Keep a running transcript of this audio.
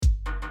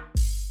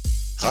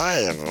Hi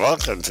and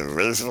welcome to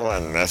Reasonable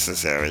and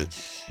Necessary,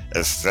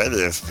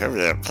 Australia's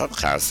premier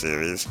podcast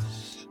series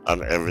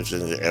on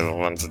everything you ever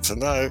wanted to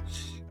know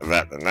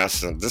about the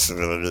National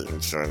Disability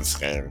Insurance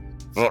Scheme,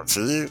 brought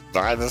to you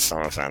by the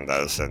Summer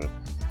Foundation.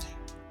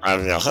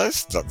 I'm your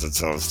host, Dr.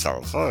 George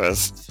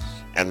Talaforis,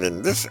 and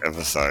in this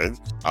episode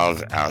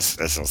of our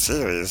special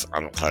series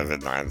on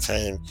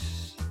COVID-19,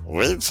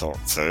 we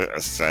talk to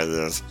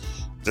Australia's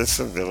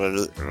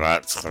Disability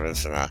Rights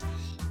Commissioner,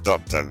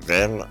 Dr.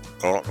 Ben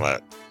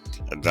Gauntlett,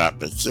 about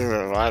the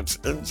human rights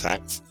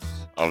impacts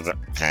of the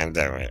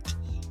pandemic.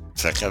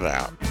 Check it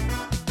out.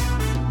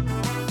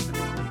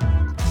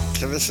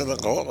 Commissioner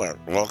Gauntlett,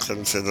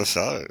 welcome to the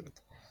show.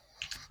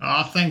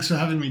 Thanks for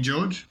having me,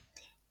 George.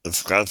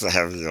 It's great to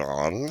have you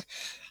on.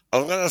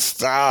 I'm going to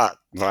start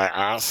by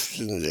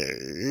asking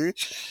you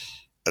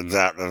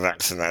about the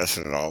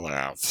vaccination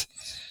rollout.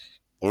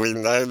 We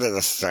know that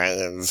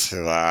Australians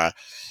who have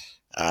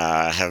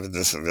a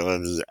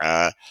disability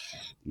are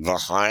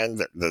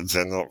behind the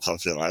general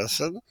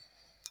population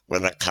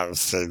when it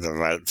comes to the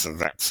rates of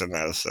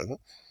vaccination.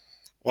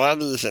 Why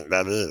do you think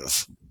that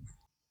is?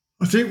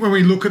 I think when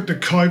we look at the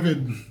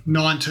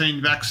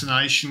COVID-19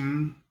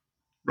 vaccination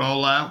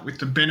rollout with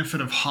the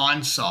benefit of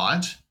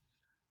hindsight,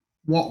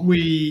 what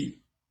we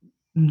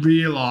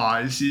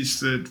realise is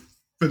that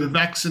for the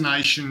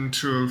vaccination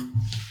to have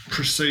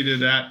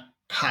proceeded at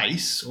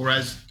pace or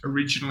as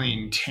originally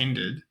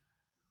intended,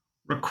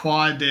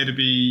 required there to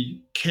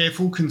be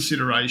careful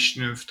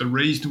consideration of the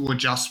reasonable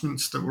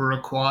adjustments that were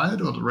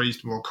required or the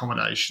reasonable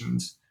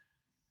accommodations,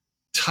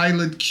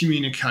 tailored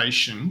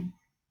communication,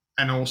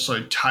 and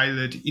also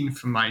tailored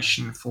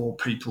information for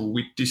people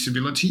with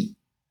disability.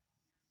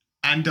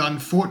 And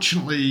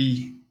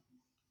unfortunately,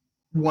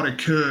 what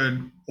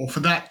occurred, or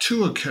for that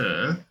to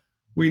occur,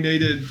 we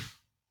needed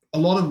a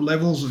lot of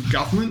levels of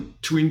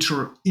government to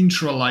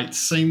interrelate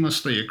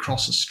seamlessly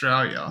across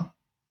Australia,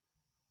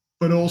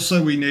 but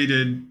also we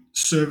needed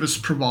service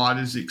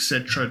providers,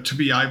 etc., to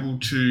be able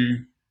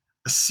to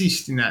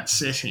assist in that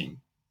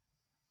setting.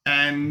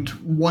 And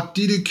what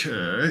did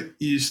occur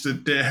is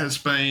that there has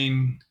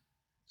been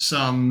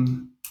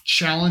some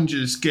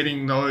challenges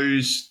getting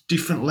those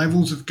different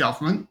levels of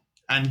government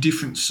and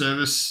different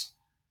service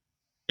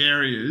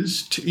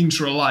areas to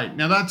interrelate.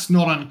 Now, that's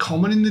not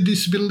uncommon in the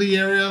disability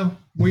area.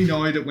 We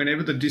know that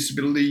whenever the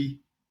disability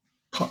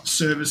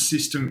service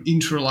system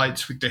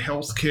interrelates with the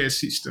healthcare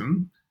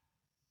system,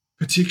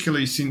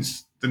 particularly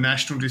since the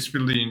National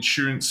Disability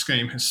Insurance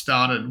Scheme has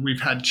started,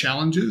 we've had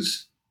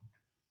challenges.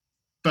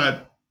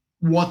 But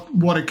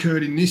what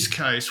occurred in this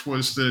case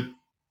was that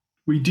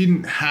we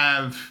didn't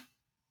have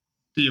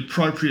the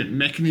appropriate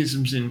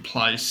mechanisms in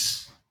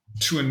place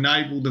to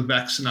enable the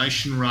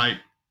vaccination rate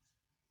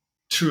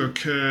to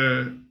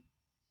occur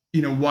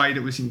in a way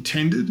that was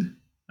intended,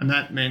 and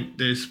that meant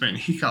there's been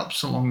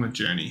hiccups along the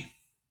journey.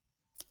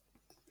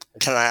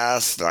 Can I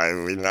ask,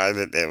 though, we know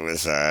that there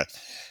was a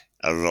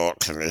Royal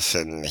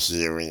Commission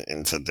hearing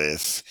into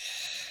this,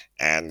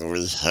 and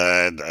we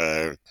heard,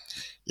 the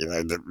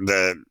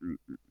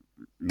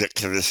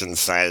Commission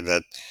say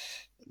that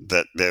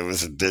there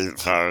was a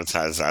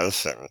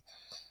deprioritisation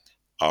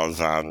of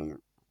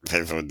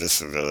people with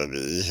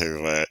disability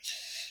who were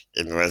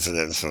in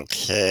residential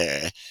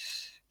care.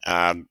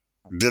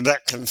 Did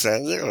that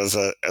concern you as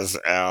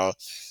our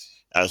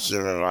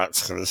Human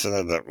Rights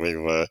Commissioner that we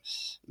were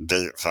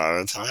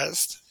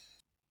deprioritised?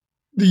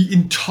 The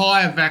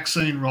entire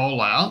vaccine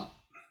rollout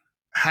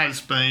has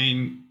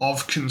been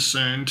of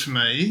concern to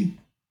me,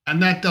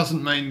 and that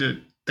doesn't mean that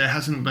there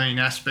hasn't been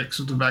aspects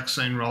of the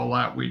vaccine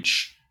rollout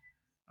which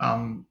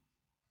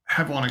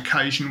have on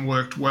occasion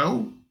worked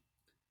well,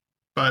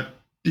 but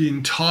the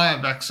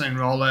entire vaccine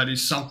rollout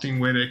is something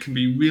where there can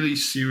be really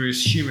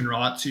serious human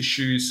rights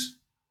issues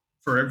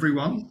for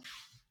everyone.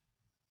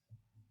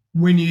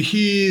 When you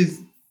hear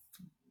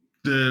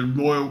the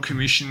Royal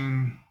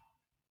Commission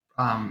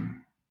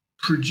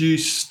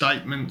produce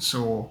statements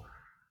or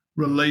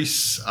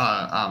release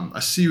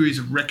a series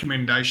of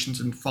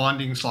recommendations and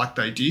findings like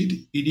they did,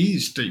 it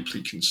is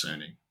deeply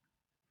concerning.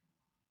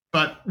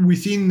 But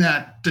within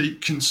that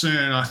deep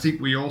concern, I think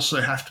we also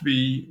have to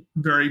be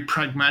very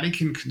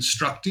pragmatic and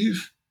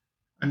constructive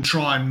and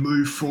try and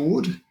move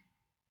forward.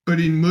 But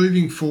in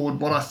moving forward,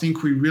 what I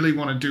think we really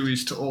want to do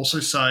is to also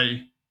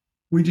say,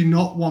 we do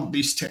not want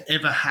this to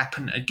ever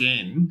happen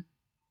again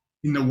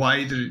in the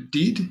way that it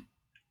did.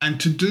 And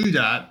to do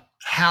that,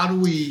 how do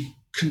we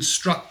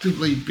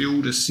constructively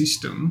build a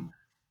system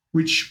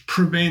which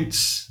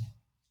prevents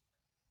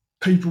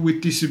people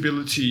with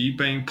disability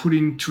being put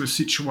into a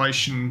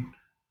situation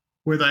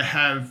where they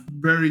have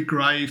very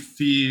grave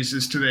fears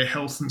as to their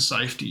health and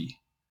safety?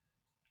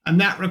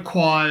 And that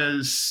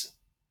requires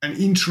an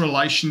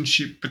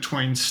interrelationship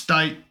between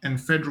state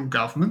and federal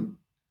government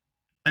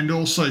and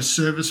also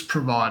service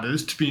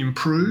providers to be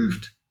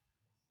improved.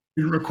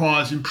 It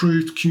requires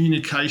improved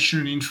communication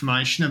and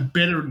information, a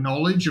better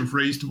knowledge of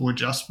reasonable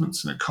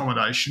adjustments and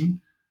accommodation,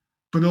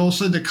 but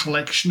also the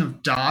collection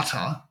of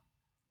data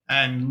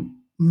and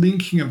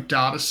linking of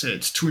data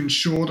sets to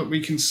ensure that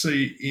we can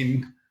see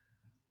in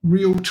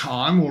real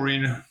time or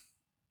in a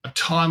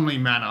timely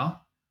manner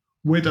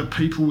whether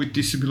people with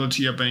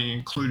disability are being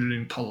included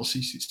in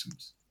policy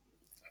systems.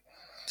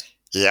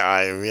 Yeah,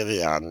 I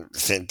really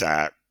think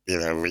that,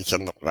 we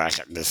can look back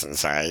at this and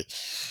say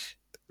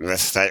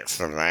mistakes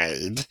were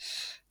made,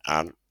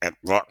 and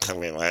what can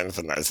we learn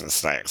from those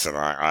mistakes? And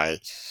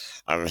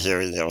I'm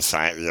hearing you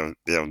say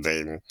you're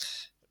being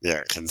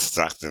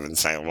constructive and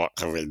saying what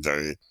can we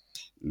do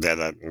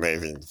better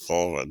moving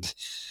forward.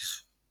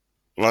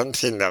 One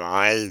thing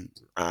that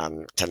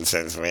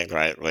concerns me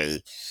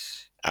greatly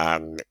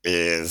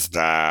is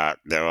that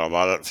there are a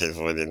lot of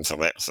people with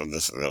intellectual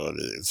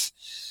disabilities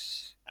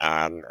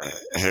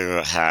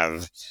who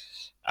have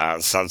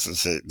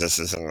substitute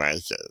decision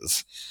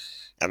makers,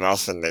 and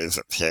often these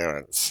are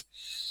parents.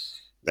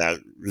 Now,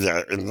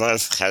 in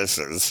most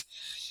cases,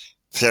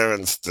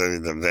 parents do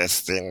the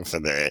best thing for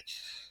their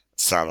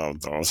son or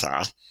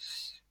daughter,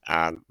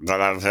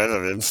 but I've heard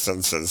of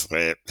instances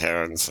where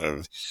parents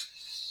have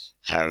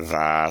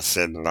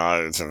said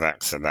no to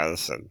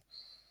vaccination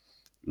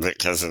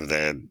because of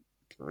their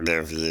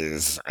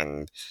views,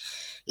 and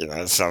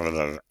some of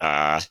them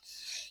are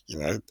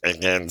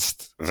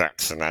against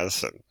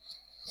vaccination.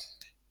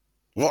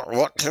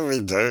 What can we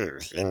do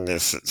in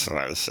this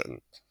situation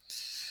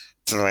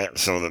to make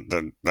sure that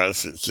the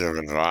basic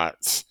human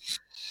rights,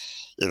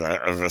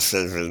 of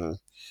receiving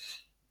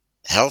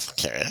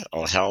healthcare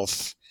or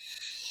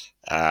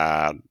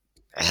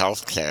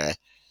healthcare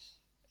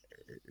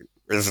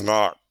is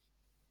not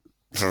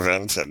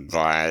prevented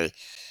by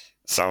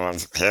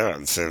someone's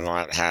parents who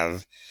might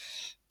have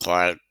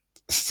quite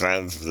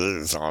strange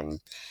views on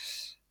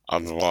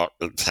what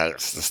it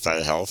takes to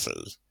stay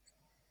healthy?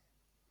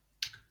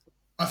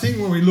 I think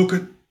when we look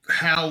at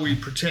how we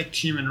protect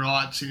human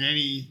rights in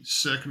any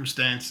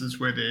circumstances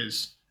where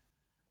there's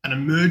an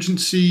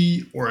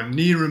emergency or a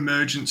near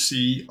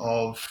emergency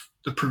of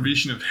the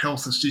provision of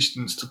health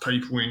assistance to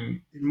people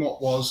in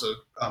what was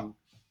a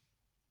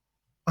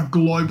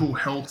global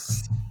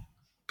health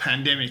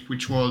pandemic,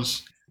 which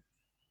was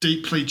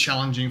deeply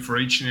challenging for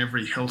each and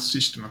every health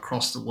system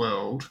across the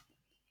world.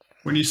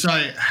 When you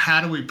say,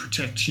 how do we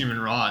protect human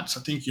rights?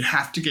 I think you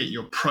have to get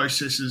your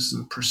processes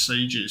and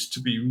procedures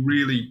to be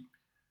really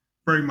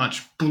very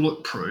much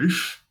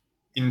bulletproof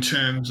in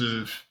terms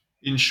of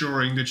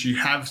ensuring that you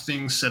have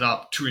things set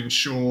up to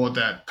ensure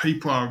that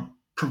people are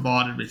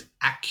provided with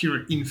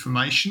accurate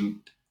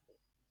information,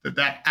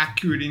 that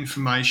accurate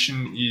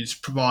information is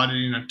provided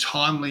in a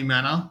timely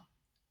manner,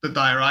 that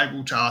they are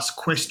able to ask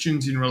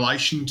questions in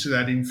relation to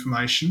that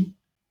information,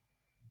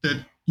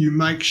 that you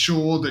make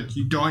sure that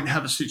you don't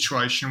have a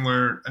situation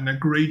where an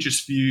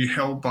egregious view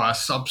held by a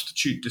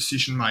substitute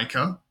decision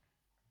maker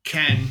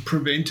can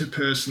prevent a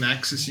person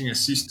accessing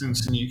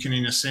assistance, and you can,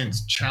 in a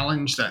sense,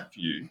 challenge that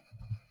view.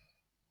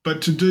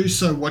 But to do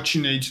so, what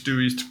you need to do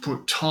is to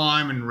put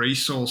time and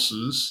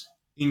resources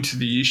into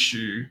the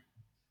issue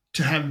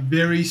to have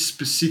very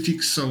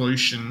specific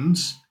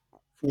solutions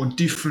for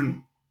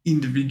different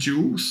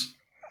individuals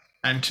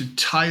and to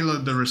tailor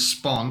the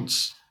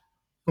response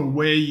for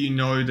where you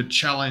know the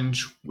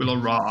challenge will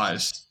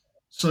arise.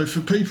 So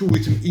for people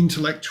with an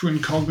intellectual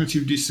and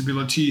cognitive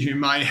disability who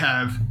may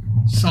have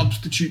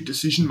substitute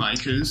decision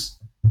makers,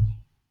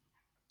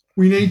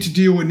 we need to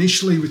deal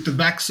initially with the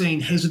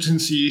vaccine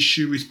hesitancy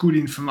issue with good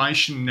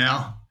information.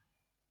 Now,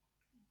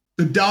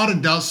 the data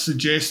does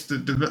suggest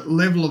that the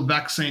level of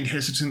vaccine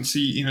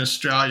hesitancy in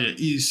Australia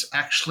is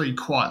actually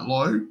quite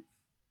low.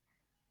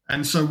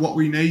 And so what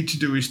we need to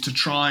do is to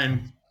try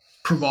and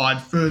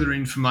provide further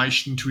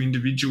information to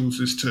individuals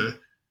as to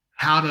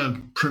how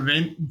to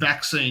prevent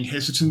vaccine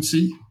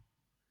hesitancy.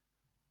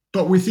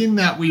 But within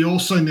that, we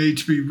also need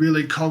to be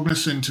really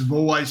cognizant of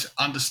always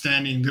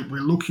understanding that we're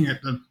looking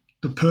at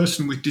the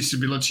person with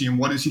disability and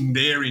what is in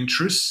their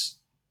interests,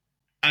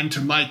 and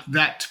to make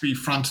that to be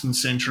front and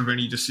centre of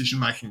any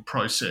decision-making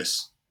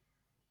process.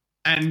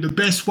 And the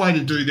best way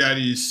to do that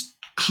is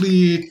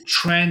clear,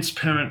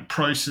 transparent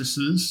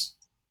processes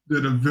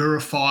that are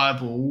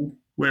verifiable,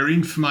 where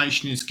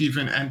information is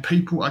given and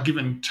people are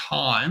given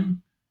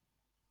time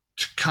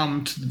to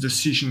come to the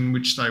decision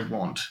which they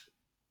want.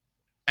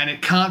 And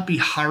it can't be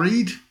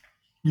hurried.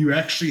 You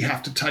actually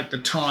have to take the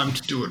time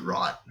to do it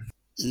right.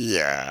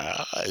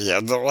 Yeah.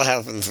 But what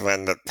happens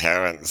when the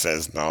parent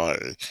says no,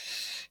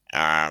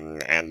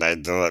 and they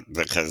do it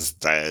because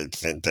they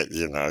think that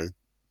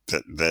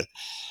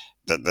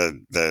that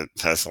the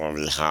person will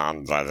be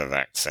harmed by the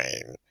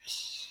vaccine?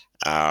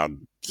 I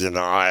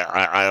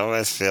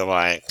always feel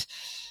like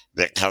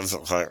there comes a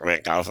point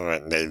where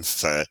government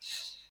needs to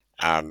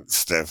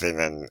step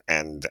in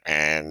and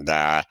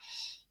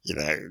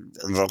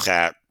look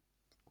at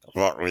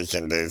what we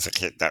can do to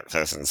keep that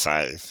person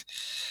safe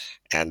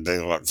and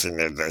do what's in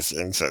their best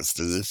interest.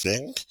 Do you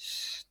think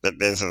that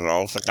there's a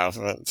role for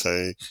government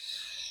to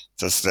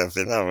step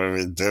in, or will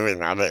we do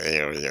in other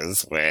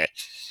areas where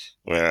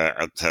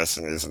a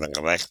person is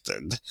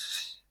neglected?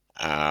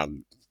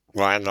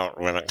 Why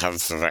not when it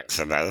comes to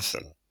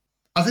vaccination?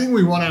 I think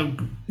we want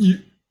to.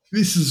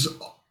 This is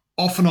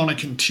often on a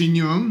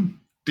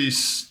continuum.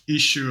 this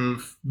issue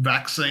of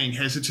vaccine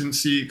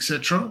hesitancy,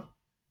 etc.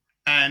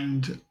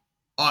 And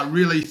I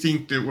really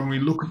think that when we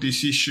look at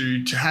this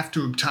issue, to have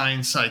to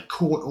obtain, say,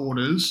 court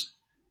orders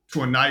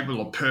to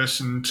enable a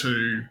person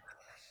to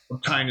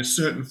obtain a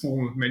certain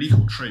form of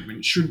medical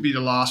treatment should be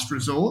the last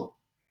resort.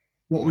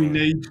 What we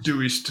need to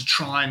do is to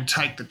try and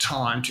take the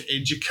time to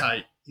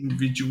educate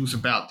individuals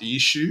about the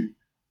issue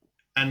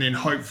and then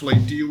hopefully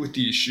deal with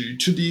the issue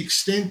to the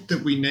extent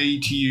that we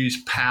need to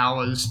use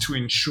powers to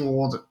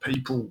ensure that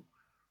people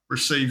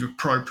receive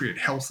appropriate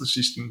health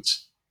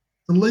assistance.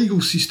 The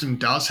legal system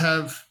does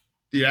have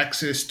the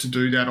access to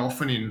do that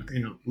often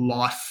in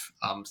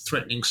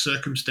life-threatening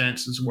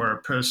circumstances where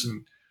a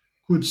person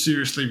could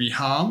seriously be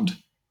harmed.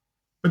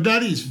 But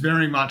that is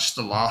very much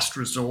the last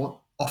resort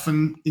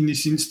often in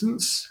this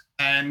instance.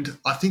 And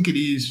I think it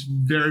is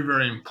very,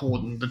 very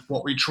important that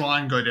what we try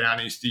and go down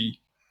is the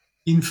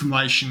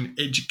information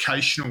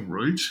educational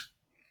route.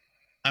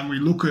 And we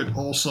look at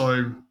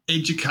also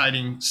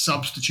educating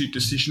substitute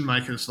decision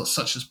makers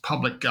such as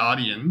public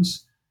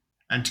guardians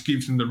and to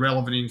give them the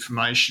relevant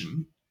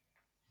information.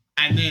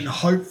 And then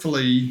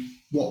hopefully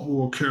what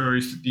will occur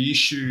is that the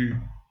issue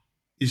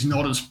is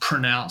not as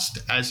pronounced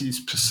as is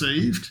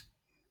perceived,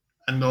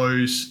 and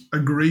those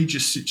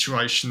egregious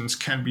situations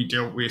can be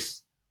dealt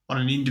with on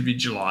an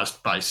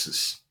individualised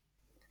basis.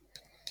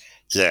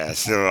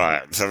 Yes, you're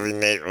right. So we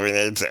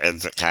need to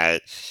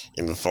educate,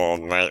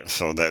 inform, make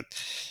sure that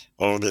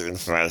all the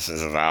information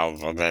is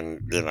available.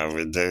 Then,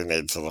 we do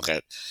need to look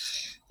at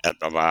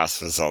the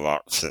last resort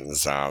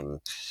options,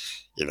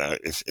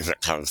 if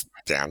it comes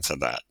down to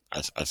that,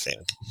 I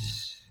think.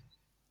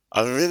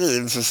 I'm really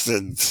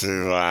interested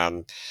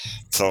to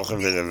talk a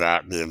bit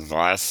about the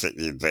advice that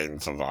you've been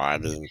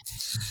providing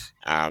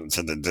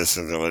to the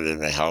disability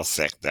and the health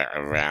sector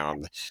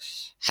around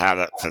how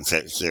to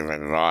protect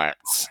human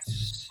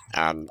rights.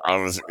 I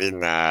was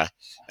in a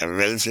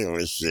meeting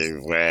with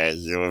you where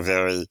you were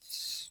very,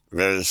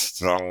 very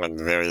strong and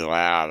very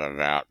loud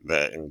about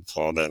the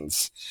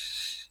importance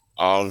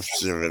of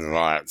human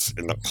rights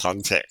in the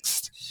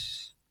context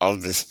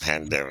of this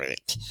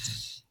pandemic.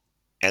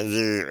 And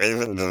you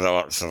even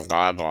developed some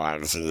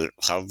guidelines and you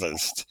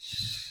published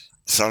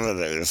some of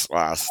these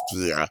last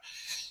year.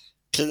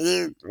 Can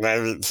you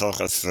maybe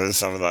talk us through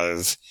some of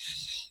those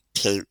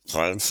key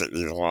points that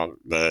you want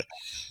the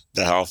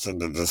health and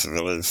the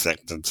disability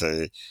sector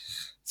to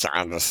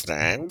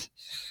understand?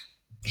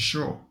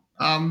 Sure.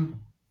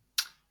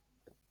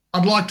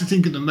 I'd like to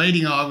think at the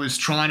meeting I was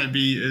trying to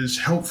be as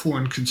helpful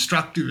and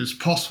constructive as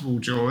possible,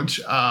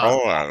 George.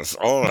 Always,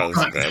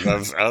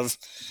 Ben,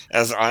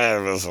 as I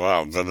am as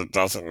well, but it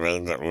doesn't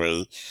mean that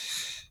we,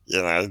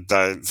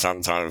 don't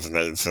sometimes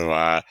need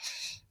to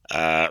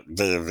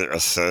be a bit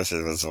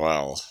assertive as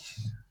well.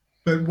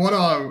 But what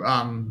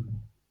I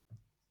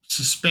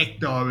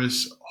suspect I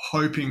was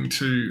hoping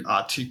to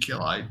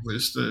articulate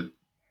was that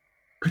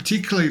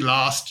particularly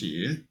last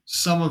year,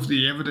 some of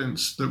the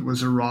evidence that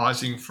was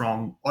arising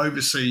from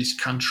overseas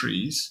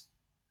countries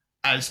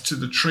as to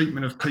the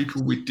treatment of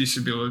people with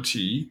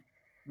disability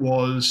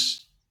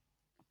was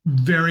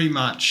very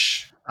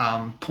much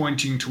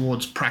pointing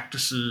towards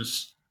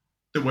practices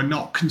that were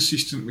not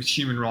consistent with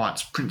human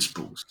rights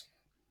principles.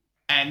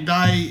 And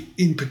they,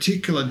 in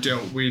particular,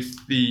 dealt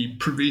with the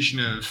provision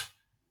of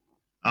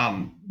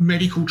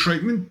medical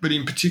treatment, but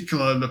in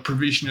particular, the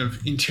provision of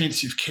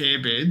intensive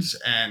care beds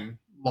and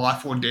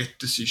life or death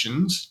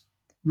decisions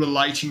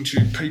relating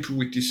to people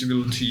with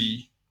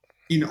disability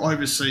in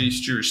overseas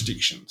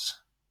jurisdictions.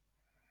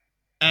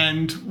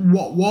 And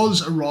what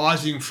was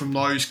arising from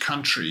those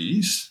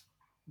countries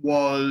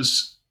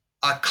was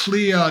a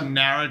clear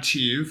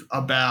narrative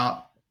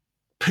about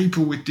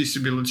people with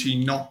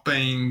disability not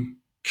being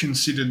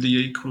considered the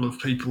equal of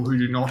people who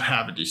do not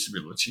have a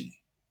disability.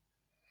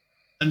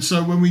 And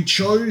so when we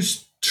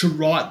chose to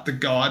write the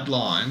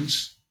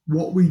guidelines,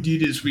 what we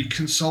did is we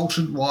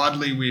consulted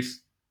widely with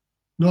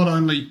not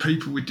only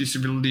people with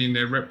disability and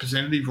their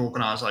representative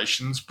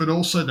organisations, but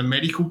also the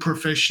medical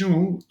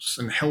professionals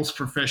and health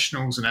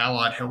professionals and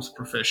allied health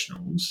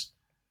professionals.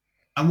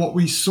 And what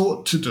we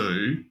sought to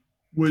do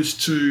was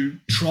to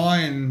try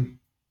and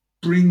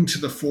bring to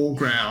the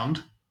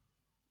foreground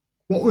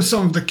what were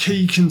some of the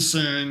key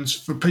concerns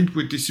for people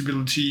with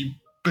disability,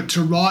 but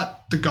to write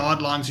the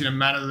guidelines in a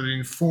manner that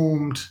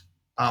informed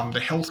the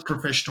health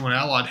professional and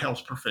allied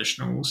health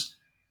professionals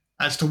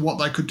as to what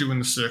they could do in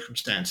the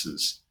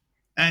circumstances.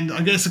 And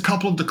I guess a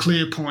couple of the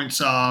clear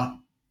points are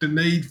the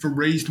need for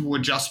reasonable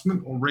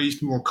adjustment or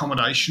reasonable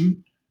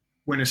accommodation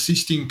when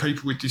assisting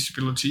people with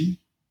disability,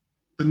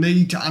 the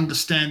need to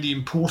understand the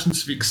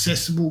importance of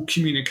accessible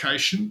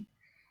communication,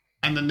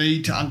 and the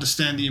need to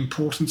understand the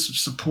importance of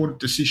supported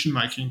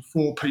decision-making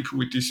for people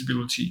with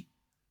disability.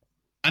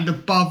 And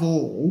above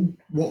all,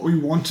 what we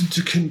wanted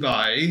to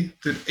convey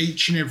that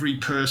each and every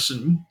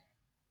person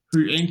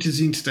who enters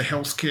into the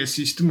healthcare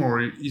system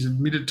or is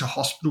admitted to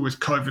hospital with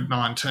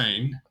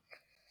COVID-19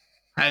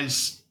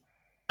 has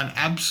an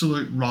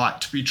absolute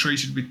right to be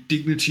treated with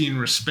dignity and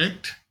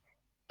respect,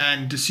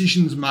 and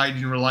decisions made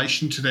in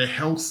relation to their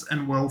health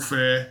and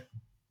welfare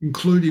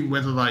including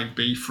whether they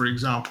be, for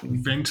example,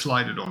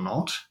 ventilated or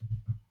not,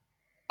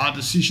 are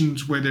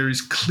decisions where there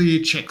is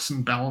clear checks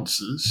and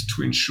balances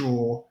to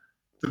ensure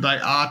that they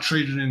are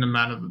treated in a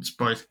manner that's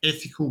both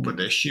ethical, but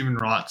their human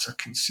rights are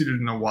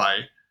considered in a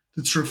way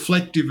that's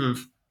reflective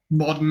of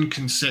modern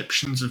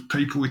conceptions of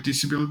people with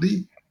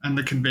disability and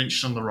the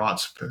Convention on the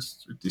Rights of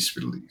Persons with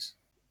Disabilities.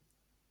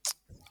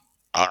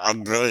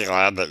 I'm really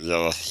glad that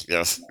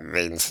you've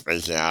been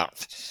speaking up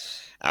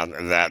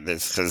about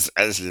this, because,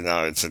 as you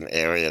know, it's an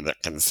area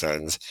that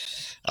concerns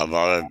a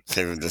lot of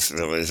people with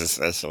disabilities,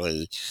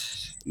 especially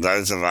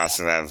those of us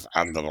who have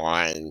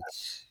underlying,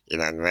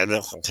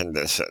 medical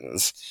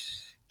conditions,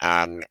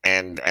 and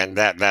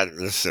that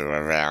issue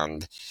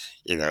around,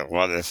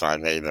 what if I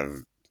need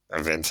a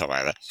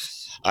ventilator?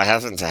 I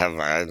happen to have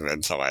my own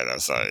ventilator,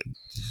 so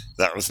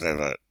that was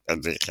never a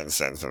big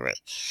concern for me.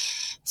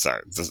 So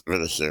just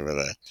really humor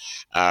there.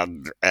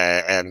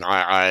 And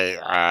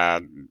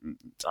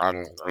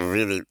I'm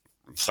really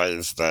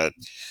pleased that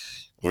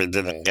we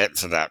didn't get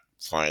to that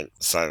point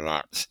so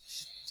much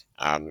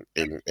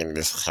in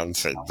this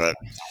country, but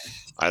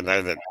I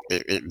know that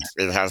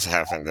it has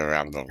happened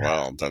around the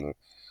world, and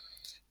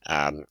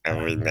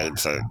we need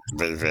to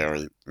be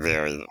very,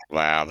 very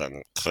loud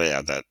and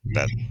clear that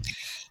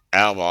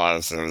our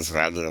lives are as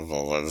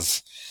valuable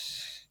as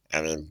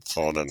and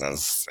important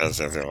as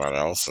everyone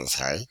else's,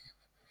 hey?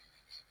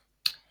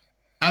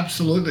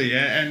 Absolutely,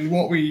 and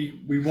what we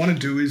want to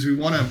do is we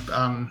want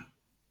to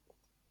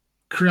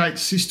create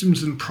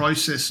systems and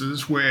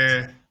processes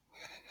where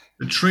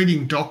the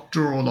treating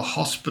doctor or the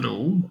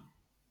hospital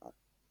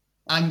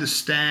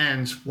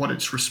understands what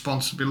its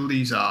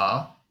responsibilities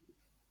are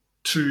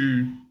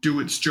to do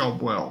its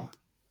job well.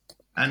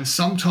 And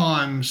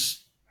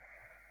sometimes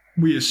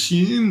we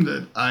assume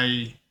that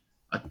a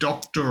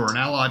doctor or an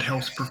allied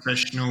health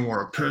professional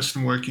or a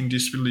person working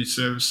disability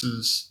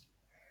services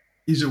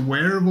is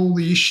aware of all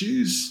the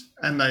issues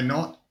and they're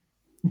not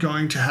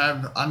going to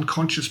have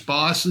unconscious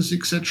biases,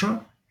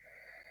 etc.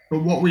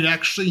 But what we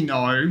actually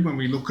know when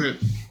we look at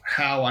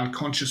how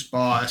unconscious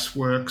bias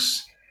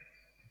works,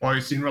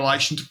 both in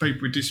relation to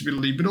people with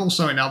disability, but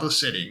also in other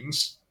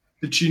settings,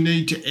 that you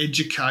need to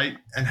educate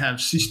and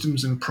have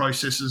systems and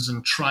processes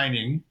and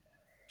training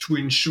to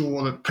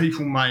ensure that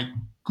people make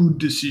good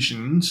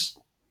decisions,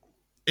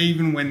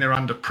 even when they're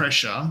under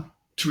pressure,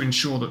 to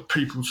ensure that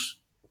people's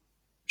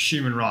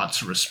human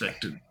rights are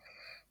respected.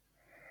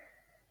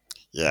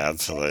 Yeah,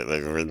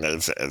 absolutely. We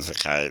need to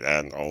educate,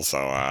 and also,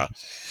 I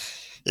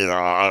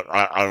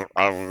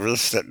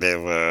wish that there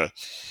were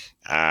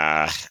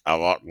a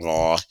lot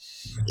more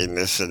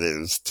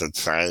initiatives to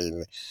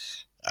train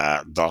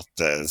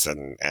doctors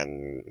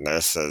and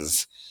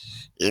nurses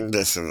in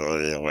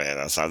disability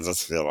awareness. I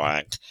just feel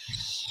like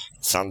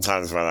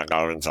sometimes when I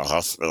go into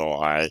hospital,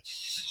 I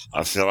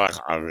feel like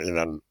I'm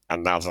in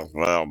another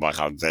world, like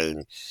I've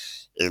been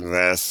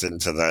immersed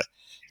into the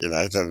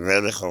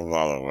medical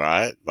model,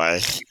 right?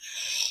 Like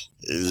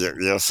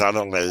you're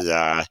suddenly,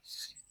 the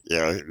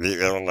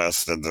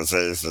illness, the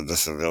disease, the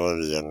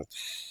disability,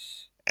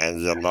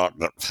 and you're not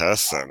the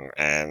person.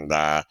 And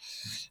I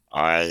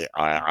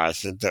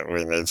think that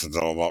we need to do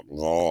a lot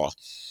more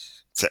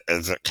to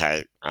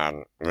educate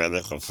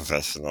medical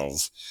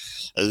professionals.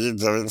 Are you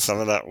doing some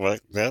of that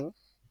work, Ben?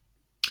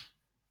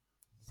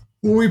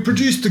 Well, we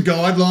produced the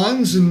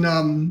guidelines,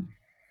 and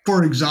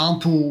for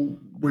example,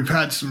 we've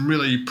had some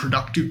really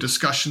productive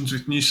discussions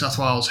with New South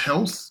Wales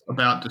Health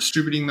about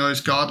distributing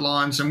those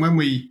guidelines. And when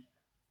we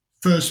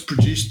first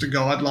produced the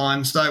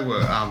guidelines, they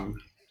were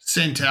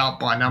sent out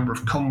by a number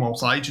of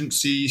Commonwealth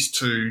agencies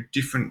to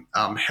different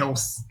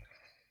health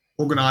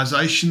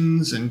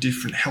organisations and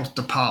different health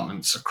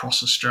departments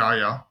across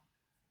Australia.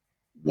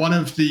 One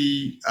of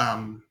the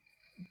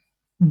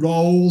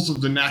roles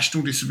of the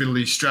National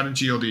Disability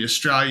Strategy, or the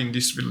Australian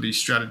Disability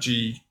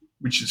Strategy,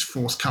 which is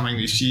forthcoming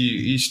this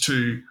year, is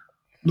to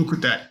look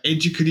at that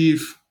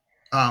educative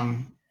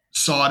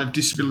side of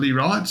disability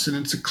rights. And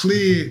it's a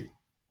clear,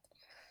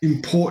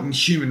 important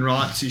human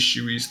rights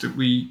issue is that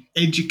we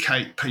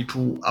educate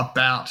people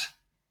about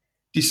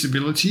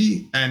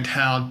disability and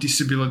how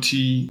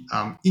disability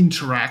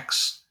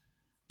interacts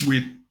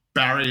with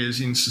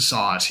barriers in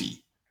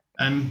society.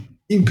 And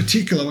in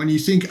particular, when you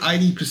think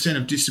 80%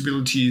 of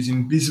disability is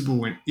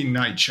invisible in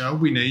nature,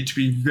 we need to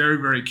be very,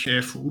 very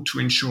careful to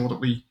ensure that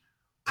we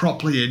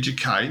properly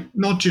educate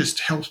not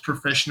just health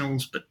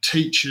professionals, but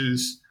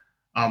teachers,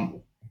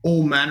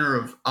 all manner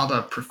of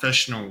other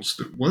professionals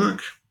that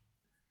work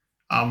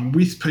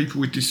with people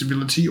with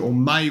disability or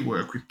may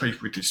work with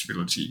people with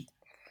disability.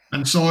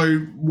 And so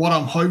what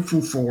I'm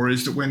hopeful for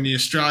is that when the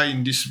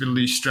Australian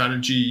Disability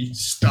Strategy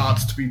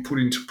starts to be put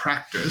into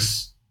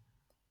practice,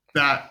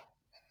 that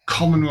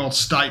Commonwealth,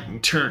 state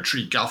and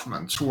territory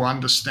governments will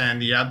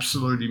understand the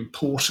absolute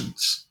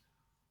importance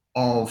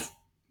of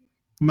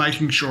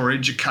making sure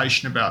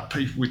education about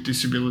people with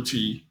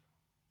disability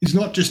is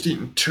not just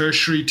in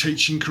tertiary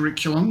teaching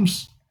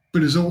curriculums,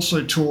 but is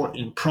also taught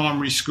in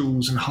primary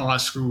schools and high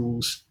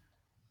schools,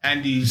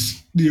 and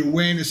is the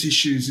awareness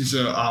issues is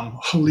a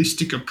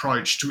holistic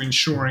approach to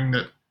ensuring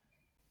that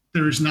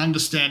there is an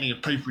understanding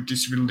of people with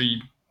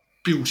disability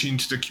built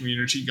into the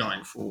community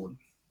going forward.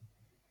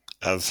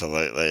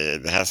 Absolutely.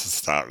 It has to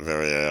start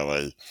very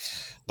early,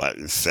 like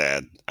you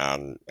said,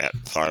 at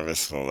primary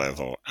school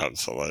level.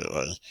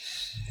 Absolutely.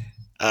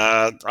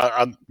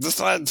 I'd just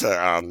like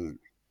to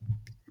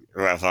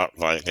wrap up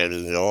by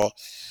getting your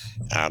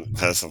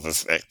personal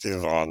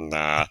perspective on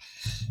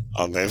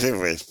living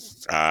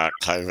with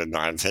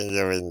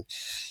COVID-19.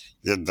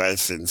 You're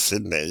based in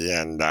Sydney,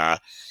 and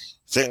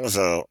things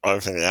are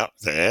opening up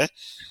there,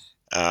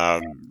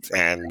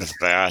 and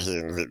they are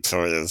here in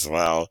Victoria as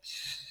well.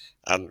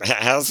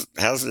 How's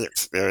the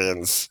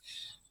experience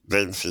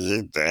been for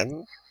you,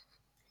 Ben?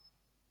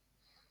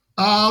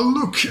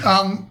 Look,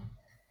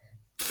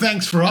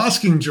 thanks for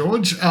asking,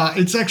 George.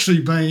 It's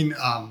actually been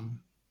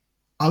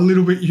a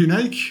little bit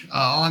unique.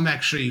 I'm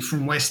actually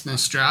from Western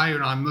Australia,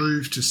 and I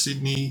moved to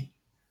Sydney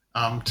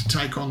to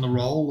take on the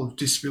role of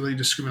Disability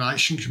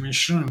Discrimination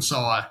Commissioner, and so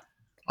I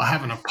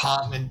have an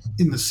apartment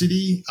in the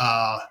city.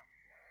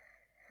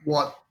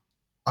 What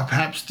I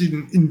perhaps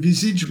didn't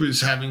envisage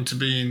was having to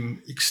be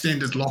in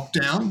extended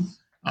lockdown,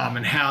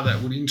 and how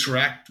that would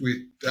interact with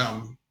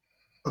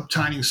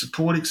obtaining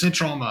support,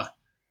 etc. I'm a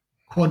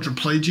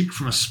quadriplegic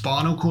from a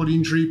spinal cord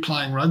injury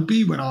playing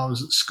rugby when I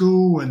was at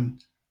school,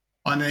 and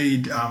I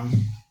need a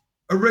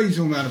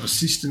reasonable amount of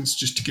assistance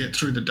just to get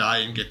through the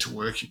day and get to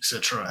work,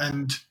 etc.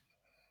 And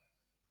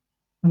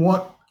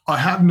what I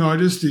have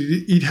noticed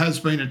is it has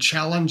been a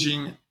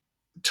challenging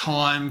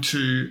time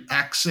to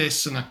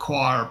access and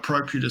acquire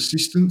appropriate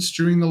assistance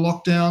during the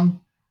lockdown.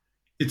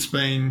 It's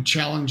been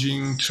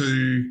challenging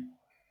to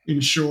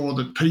ensure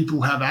that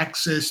people have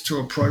access to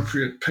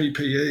appropriate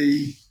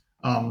PPE,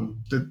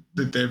 that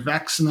they're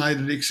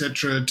vaccinated,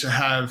 etc., to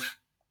have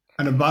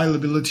an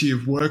availability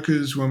of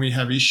workers when we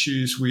have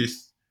issues with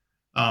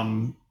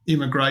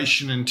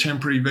immigration and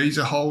temporary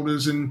visa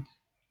holders. And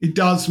it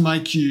does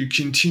make you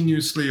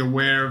continuously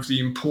aware of the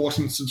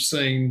importance of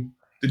seeing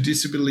the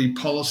disability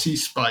policy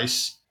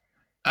space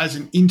as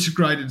an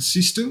integrated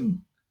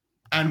system.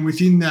 And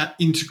within that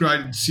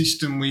integrated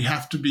system, we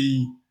have to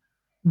be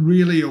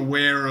really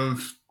aware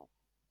of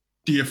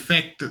the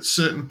effect that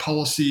certain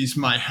policies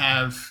may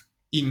have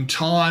in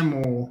time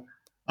or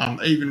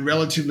even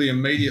relatively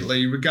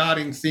immediately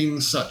regarding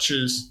things such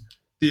as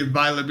the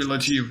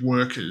availability of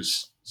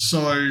workers.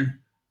 So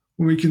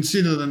when we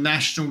consider the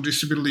National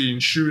Disability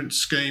Insurance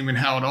Scheme and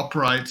how it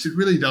operates, it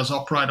really does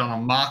operate on a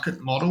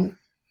market model,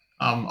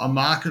 a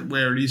market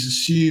where it is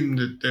assumed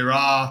that there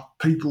are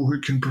people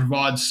who can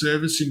provide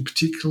service in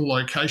particular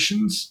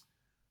locations.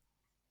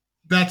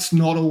 That's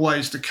not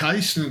always the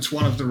case, and it's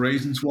one of the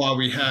reasons why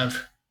we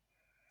have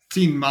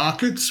thin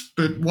markets.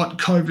 But what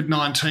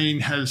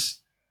COVID-19 has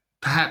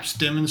perhaps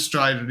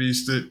demonstrated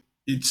is that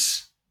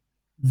it's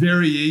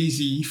very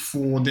easy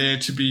for there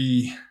to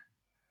be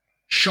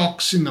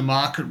shocks in the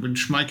market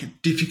which make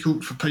it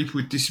difficult for people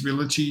with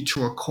disability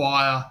to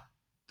acquire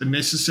the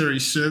necessary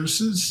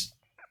services.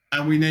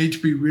 And we need to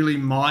be really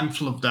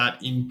mindful of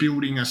that in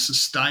building a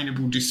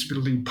sustainable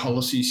disability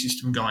policy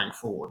system going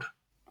forward.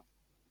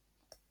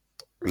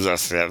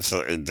 Yes, we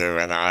absolutely do,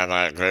 and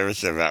I agree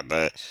with you about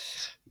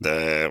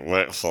the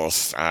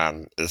workforce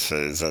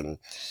issues, and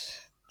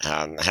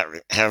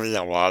having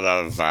a lot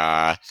of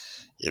the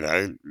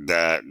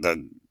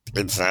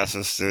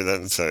international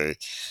students who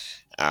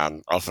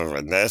often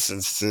were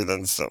nursing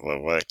students that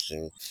were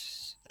working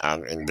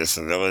in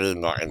disability,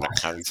 not in the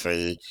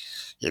country,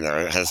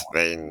 has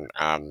been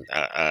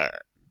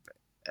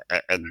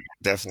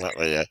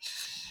definitely an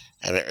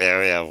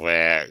area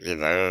where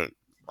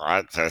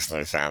I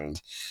personally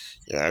found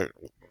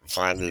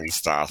finding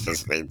staff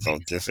has been more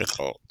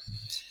difficult.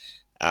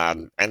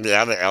 And the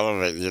other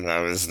element,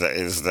 is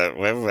that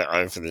when we're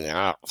opening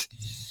up,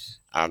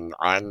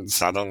 I'm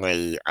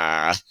suddenly,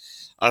 I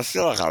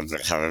feel like I've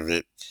become a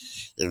bit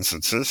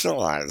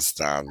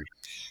institutionalized.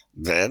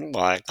 Then,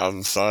 like,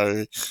 I'm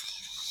so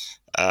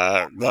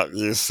not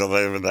used to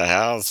leaving the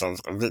house. I'm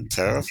a bit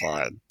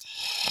terrified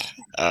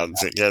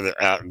to get it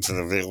out into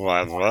the big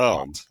wide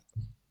world.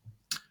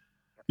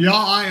 Yeah,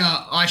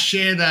 I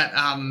share that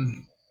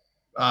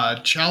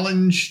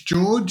challenge,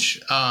 George.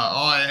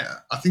 I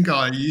think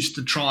I used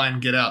to try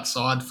and get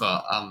outside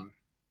for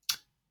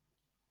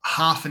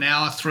half an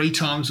hour 3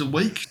 times a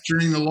week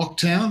during the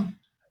lockdown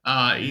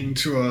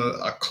into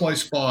a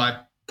close by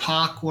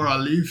park where I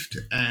lived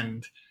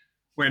and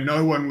where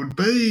no one would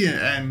be,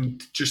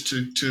 and just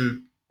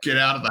to get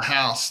out of the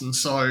house. And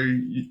so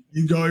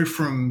you go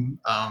from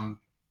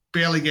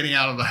barely getting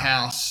out of the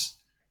house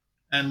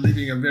and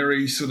living a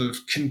very sort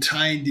of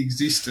contained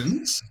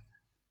existence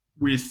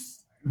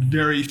with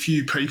very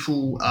few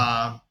people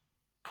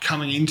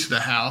coming into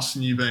the house,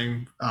 and you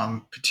being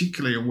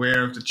particularly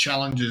aware of the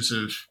challenges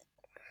of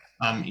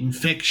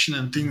infection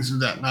and things of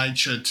that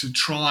nature, to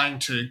trying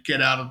to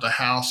get out of the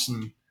house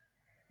and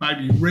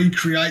maybe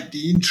recreate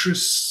the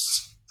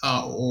interests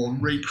or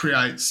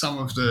recreate some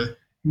of the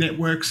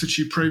networks that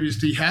you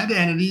previously had.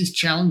 And it is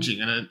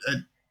challenging, and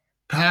it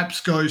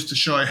perhaps goes to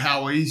show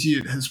how easy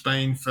it has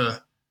been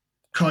for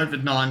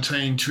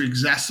COVID-19 to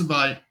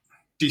exacerbate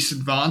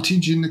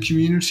disadvantage in the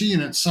community,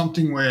 and it's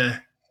something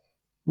where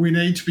we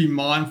need to be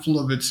mindful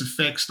of its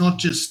effects, not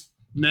just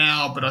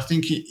now, but I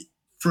think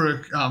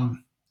for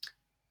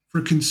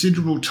a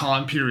considerable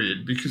time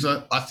period, because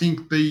I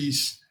think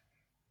these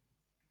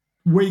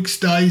weeks,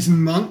 days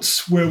and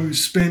months where we've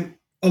spent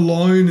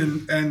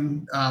alone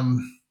and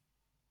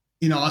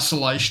in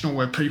isolation, or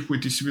where people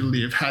with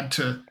disability have had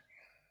to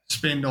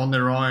spend on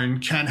their own,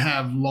 can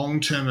have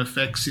long-term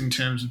effects in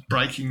terms of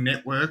breaking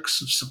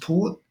networks of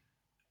support.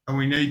 And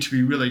we need to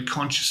be really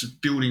conscious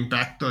of building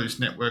back those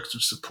networks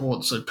of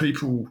support so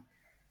people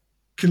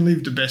can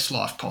live the best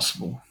life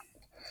possible.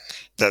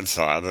 That's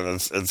right, and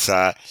it's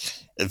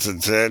a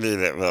journey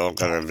that we're all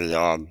going to be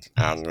on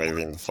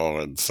moving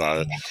forward.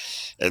 So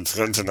it's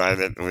good to know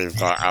that we've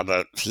got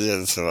other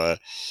peers who are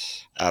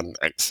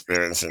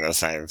experiencing the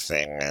same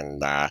thing,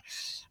 and I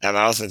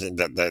also think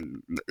that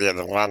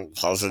the one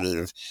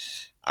positive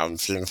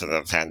thing for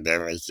the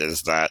pandemic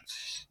is that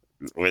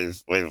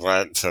we've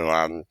learned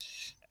to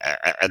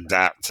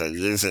adapt to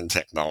using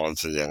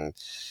technology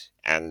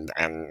and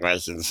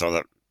making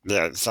sure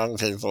that some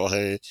people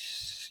who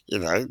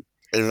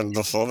even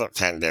before the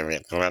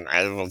pandemic weren't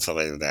able to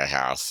leave their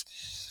house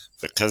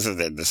because of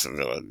their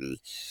disability,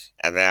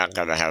 and they are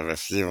going to have a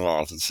few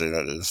more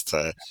opportunities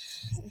to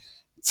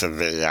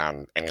be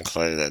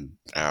included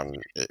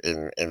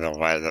in a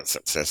way that's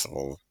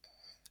accessible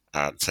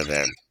to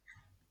them.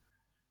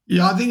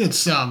 Yeah, I think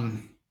it's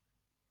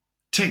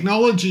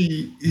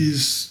technology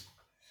is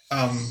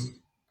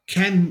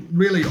can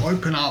really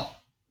open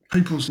up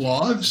people's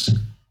lives,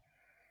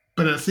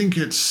 but I think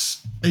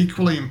it's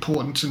equally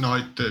important to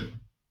note that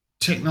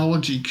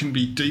technology can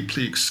be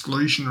deeply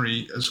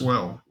exclusionary as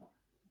well.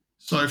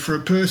 So for a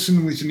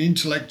person with an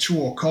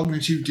intellectual or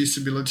cognitive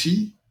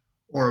disability,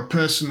 or a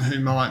person who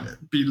might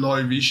be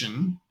low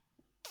vision,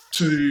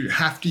 to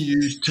have to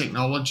use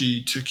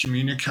technology to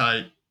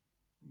communicate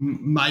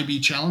may be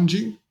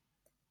challenging.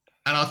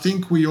 And I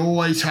think we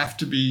always have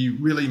to be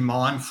really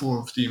mindful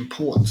of the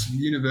importance of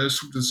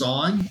universal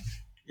design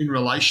in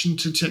relation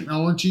to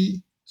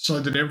technology so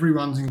that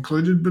everyone's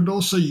included, but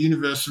also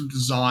universal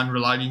design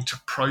relating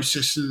to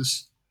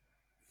processes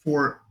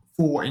for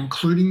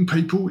including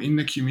people in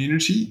the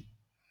community.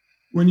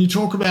 When you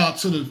talk about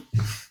sort of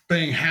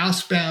being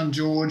housebound,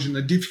 George, and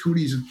the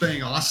difficulties of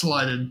being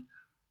isolated,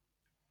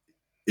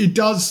 it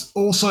does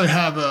also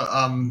have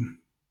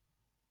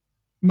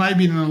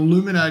maybe an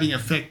illuminating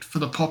effect for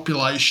the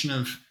population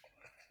of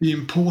the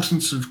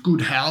importance of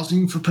good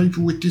housing for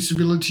people with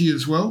disability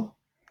as well.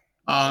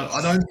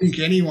 I don't think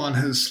anyone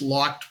has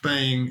liked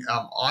being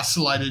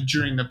isolated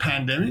during the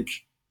pandemic,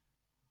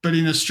 but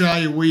in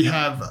Australia we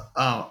have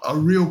a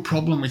real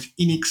problem with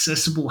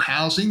inaccessible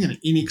housing and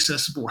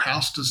inaccessible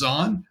house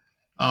design.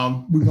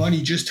 We've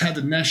only just had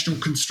the National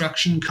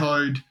Construction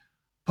Code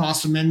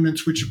pass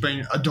amendments which have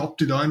been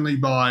adopted only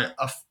by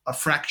a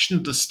fraction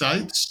of the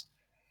states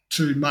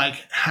to make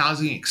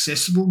housing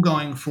accessible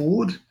going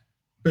forward.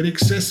 But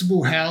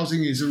accessible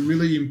housing is a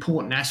really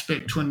important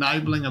aspect to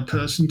enabling a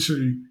person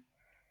to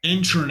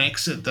enter and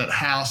exit that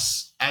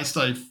house as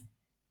they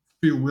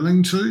feel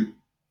willing to.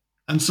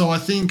 And so I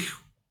think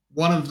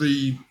one of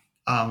the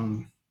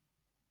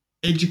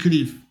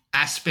educative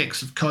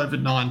aspects of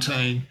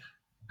COVID-19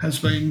 has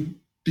been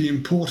the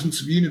importance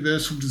of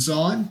universal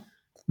design,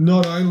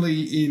 not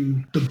only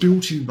in the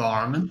built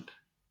environment,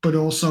 but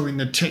also in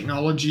the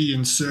technology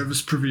and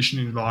service provision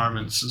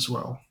environments as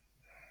well.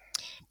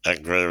 I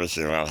agree with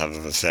you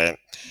 100%.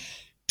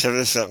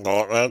 Teresa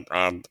Lortman,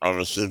 I'm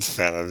a huge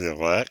fan of your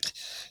work.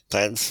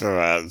 Thanks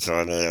for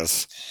joining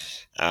us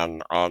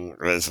on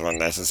Reasonable and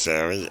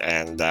Necessary,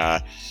 and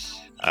I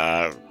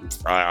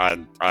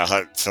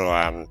hope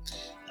to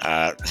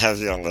have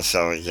you on the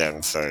show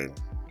again soon.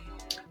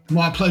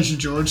 My pleasure,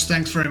 George.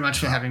 Thanks very much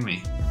for having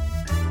me.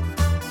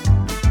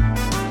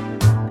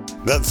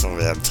 That's all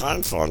we have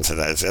time for on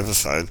today's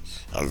episode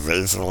of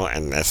Reasonable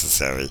and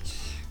Necessary,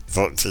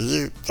 brought to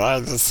you by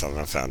the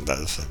Summer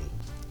Foundation.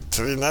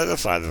 To be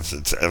notified of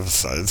future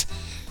episodes,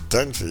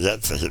 don't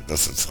forget to hit the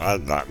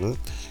subscribe button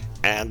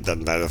and the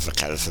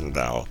notification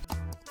bell.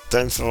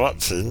 Thanks for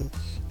watching,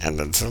 and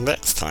until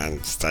next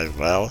time, stay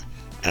well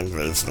and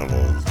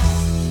reasonable.